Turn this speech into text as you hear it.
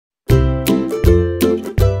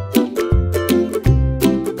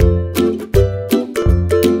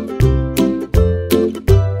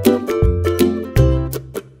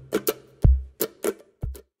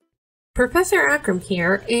Professor Akram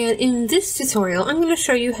here, and in this tutorial I'm going to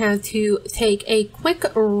show you how to take a quick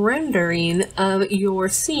rendering of your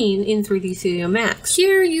scene in 3D Studio Max.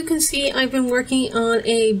 Here you can see I've been working on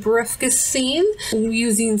a briefcase scene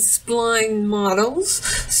using spline models.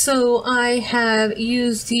 So I have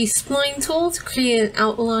used the spline tool to create an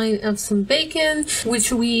outline of some bacon,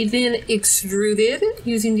 which we then extruded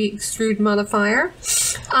using the extrude modifier.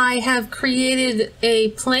 I have created a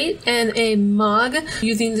plate and a mug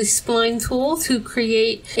using the spline tool to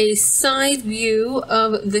create a side view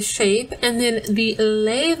of the shape, and then the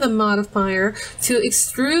lathe modifier to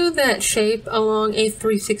extrude that shape along a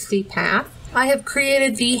 360 path. I have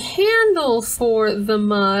created the handle for the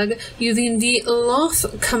mug using the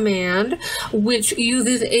loft command, which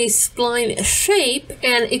uses a spline shape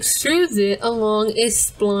and extrudes it along a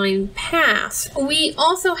spline path. We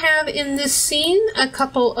also have in this scene a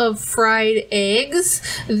couple of fried eggs.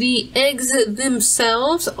 The eggs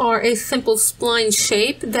themselves are a simple spline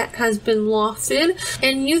shape that has been lofted,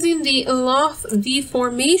 and using the loft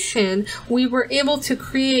deformation, we were able to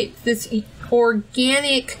create this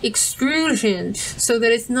organic extrusion so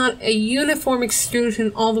that it's not a uniform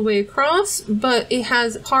extrusion all the way across, but it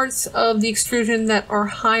has parts of the extrusion that are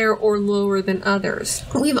higher or lower than others.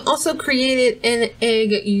 We've also created an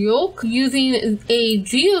egg yolk using a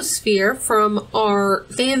geosphere from our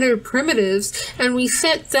standard primitives, and we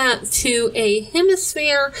set that to a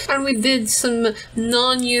hemisphere, and we did some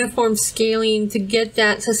non-uniform scaling to get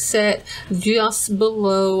that to set just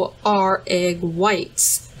below our egg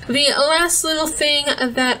whites. The last little thing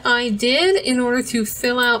that I did in order to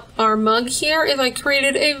fill out our mug here is I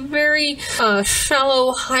created a very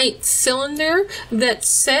shallow height cylinder that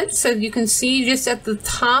sets, as you can see, just at the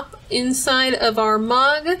top inside of our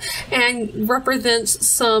mug and represents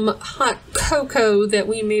some hot cocoa that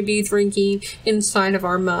we may be drinking inside of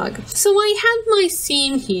our mug. So I have my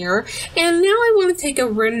scene here, and now I want to take a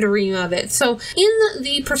rendering of it. So in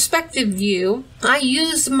the perspective view, I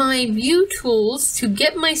used my view tools to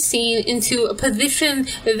get my scene into a position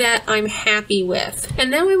that I'm happy with. And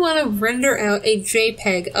now I want to render out a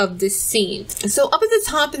JPEG of this scene. So up at the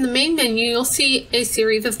top in the main menu, you'll see a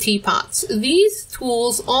series of teapots. These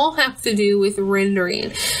tools all have to do with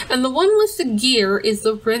rendering. And the one listed gear is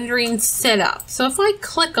the rendering setup. So if I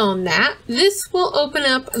click on that, this will open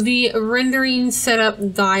up the rendering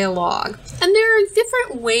setup dialog. And there are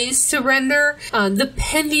different ways to render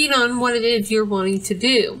depending on what it is you're wanting to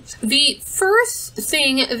do. The first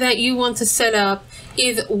thing that you want to set up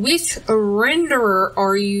is which renderer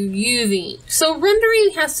are you using. So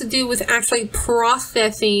rendering has to do with actually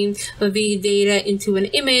processing the data into an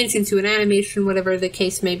image, into an animation, whatever the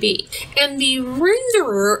case may be. And the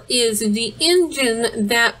renderer is the engine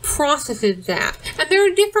that processes that. And there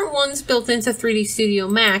are different ones built into 3D Studio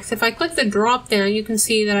Max. If I click the drop down, you can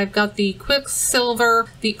see that I've got the Quicksilver,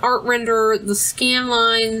 the Art Renderer, the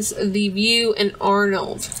Scanlines, the View, and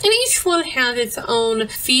Arnold. And each one has its own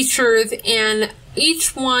features, and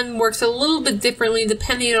each one works a little bit differently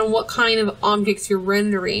depending on what kind of objects you're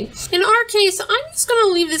rendering. In our case, I'm just going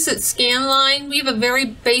to leave this at Scanline. We have a very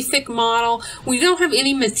basic model. We don't have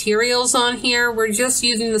any materials on here. We're just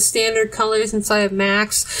using the standard colors inside of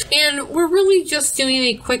Max. And we're really just doing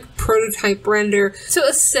a quick prototype render to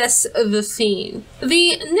assess the scene.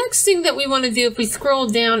 The next thing that we want to do, if we scroll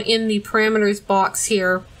down in the parameters box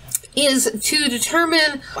here, is to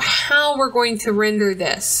determine how we're going to render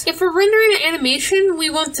this. If we're rendering an animation, we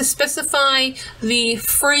want to specify the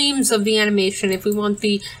frames of the animation. If we want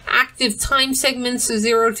the active time segments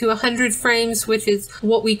 0 to 100 frames, which is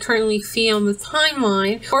what we currently see on the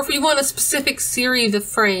timeline, or if we want a specific series of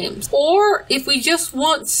frames, or if we just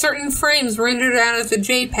want certain frames rendered out as a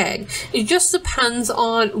JPEG. It just depends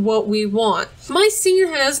on what we want. My scene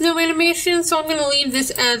has no animation, so I'm going to leave this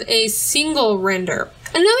as a single render.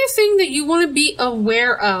 Another thing that you want to be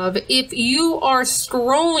aware of if you are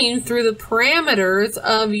scrolling through the parameters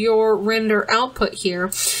of your render output here,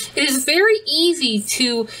 it is very easy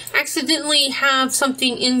to accidentally have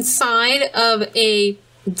something inside of a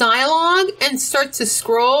dialogue and start to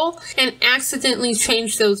scroll and accidentally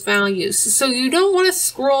change those values. So you don't want to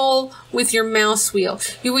scroll with your mouse wheel.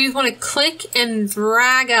 You always want to click and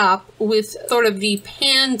drag up with sort of the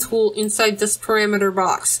pan tool inside this parameter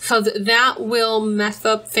box, because that will mess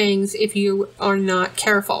up things if you are not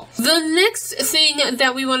careful. The next thing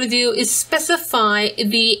that we want to do is specify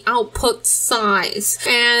the output size.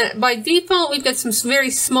 And by default, we've got some very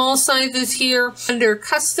small sizes here. Under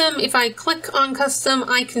custom, if I click on custom,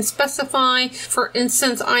 I can specify, for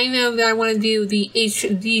instance, I know that I want to do the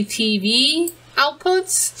HDTV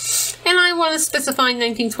outputs, and I want to specify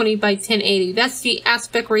 1920 by 1080. That's the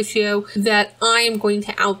aspect ratio that I am going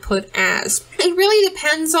to output as. It really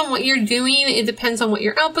depends on what you're doing. It depends on what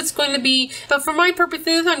your output's going to be. But for my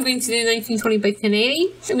purposes, I'm going to do 1920 by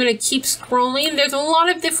 1080. I'm going to keep scrolling. There's a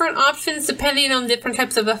lot of different options depending on different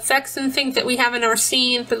types of effects and things that we have in our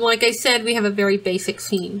scene. But like I said, we have a very basic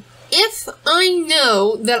scene. If I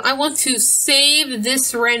know that I want to save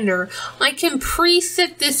this render, I can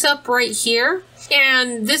preset this up right here.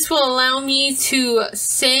 And this will allow me to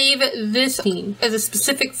save this scene as a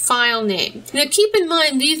specific file name. Now keep in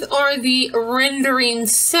mind, these are the rendering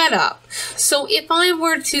setup. So if I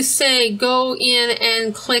were to say go in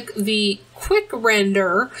and click the quick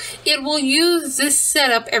render, it will use this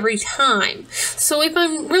setup every time. So if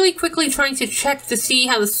I'm really quickly trying to check to see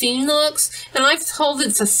how the scene looks, and I've told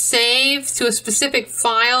it to save to a specific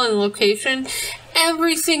file and location,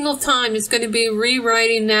 every single time it's going to be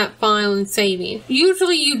rewriting that file and saving.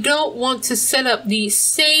 Usually you don't want to set up the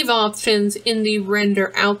save options in the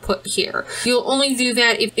render output here. You'll only do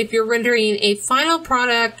that if you're rendering a final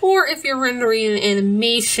product or if you're rendering an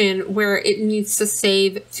animation where it needs to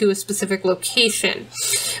save to a specific location.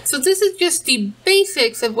 So this is just the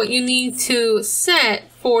basics of what you need to set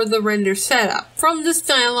for the render setup. From this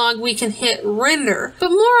dialog, we can hit render.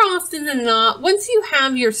 But more often than not, once you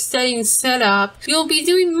have your settings set up, you'll be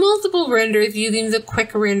doing multiple renders using the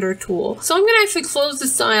quick render tool. So I'm going to actually close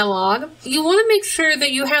this dialog. You want to make sure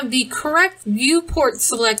that you have the correct viewport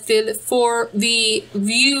selected for the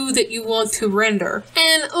view that you want to render.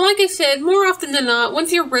 And like I said, more often than not,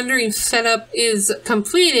 once your rendering setup is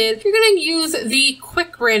completed, you're going to use the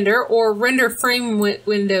quick render or render frame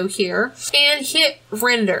window here and hit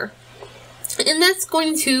render. And that's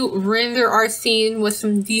going to render our scene with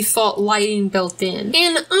some default lighting built in.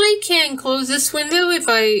 And I can close this window if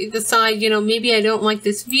I decide, maybe I don't like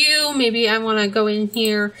this view. Maybe I want to go in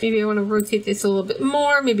here. Maybe I want to rotate this a little bit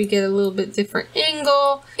more. Maybe get a little bit different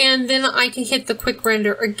angle. And then I can hit the quick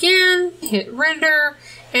render again, hit render,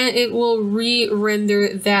 and it will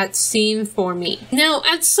re-render that scene for me. Now,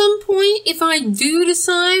 at some point, if I do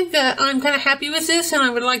decide that I'm kind of happy with this and I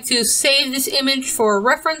would like to save this image for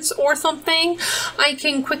reference or something, I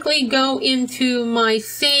can quickly go into my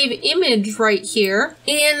save image right here,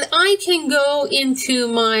 and I can go into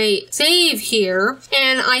my save here,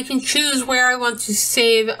 and I can choose where I want to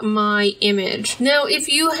save my image. Now, if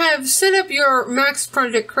you have set up your Max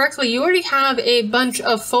project correctly, you already have a bunch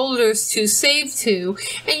of folders to save to,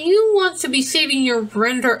 and you want to be saving your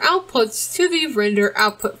render outputs to the render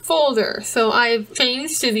output folder. So I've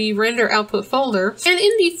changed to the render output folder, and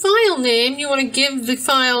in the file name, you want to give the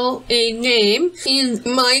file a name. In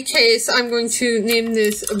my case, I'm going to name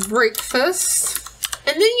this breakfast.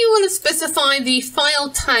 And then you want to specify the file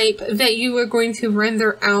type that you are going to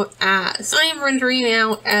render out as. I am rendering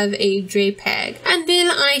out as a JPEG. And then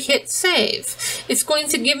I hit save. It's going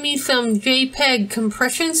to give me some JPEG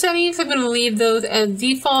compression settings. I'm going to leave those as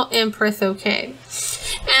default and press OK.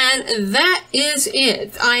 And that is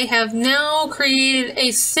it. I have now created a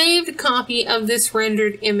saved copy of this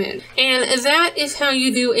rendered image. And that is how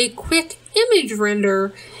you do a quick image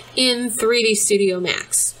render in 3D Studio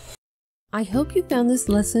Max. I hope you found this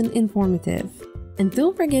lesson informative, and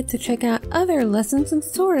don't forget to check out other lessons and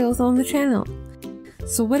tutorials on the channel.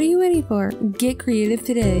 So what are you waiting for? Get creative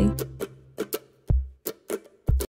today!